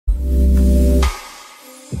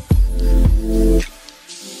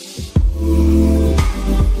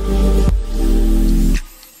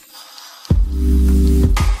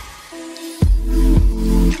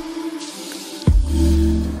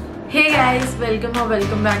welcome or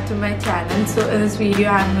welcome back to my channel. So in this video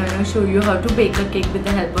I'm going to show you how to bake a cake with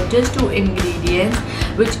the help of just 2 ingredients,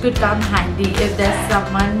 which could come handy if there's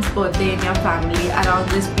someone's birthday in your family around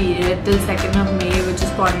this period till 2nd of May, which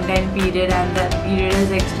is quarantine period, and that period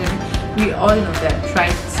is extended. We all know that,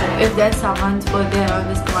 right? So if there's someone's birthday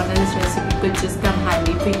around this corner, this recipe could just come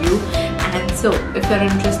handy for you. And so if you're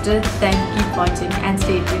interested, then keep watching and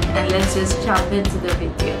stay tuned, and let's just jump into the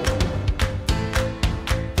video.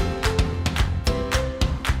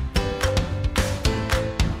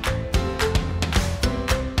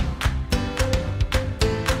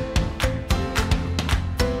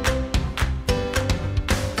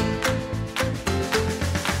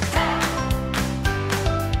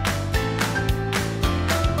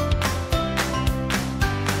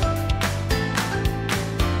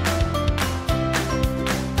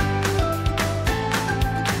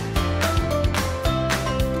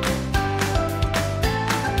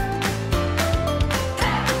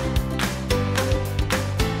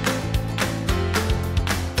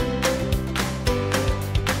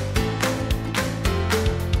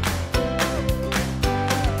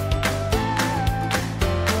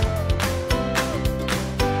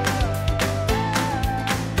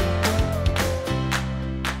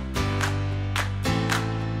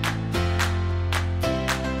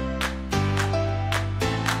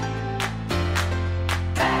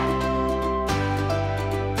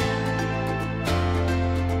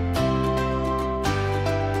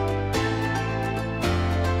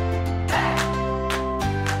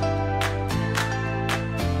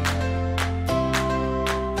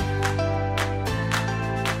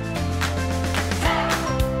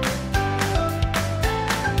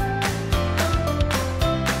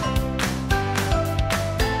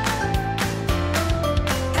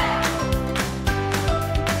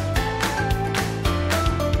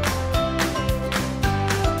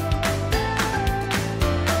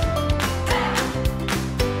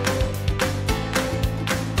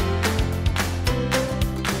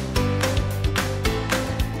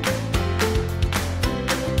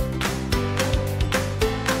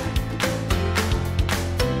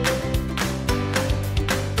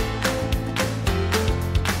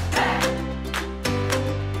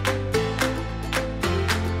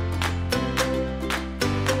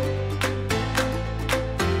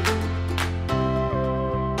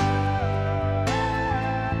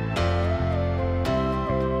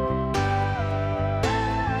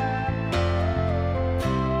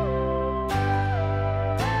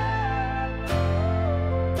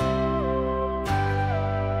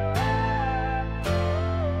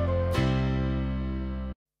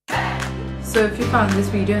 So if you found this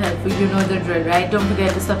video helpful, you know the drill, right? Don't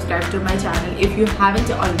forget to subscribe to my channel if you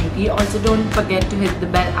haven't already. Also don't forget to hit the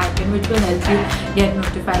bell icon, which will help you get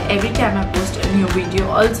notified every time I post a new video.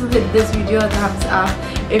 Also hit this video a thumbs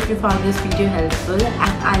up if you found this video helpful,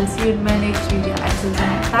 and I'll see you in my next video. Until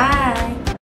then, bye!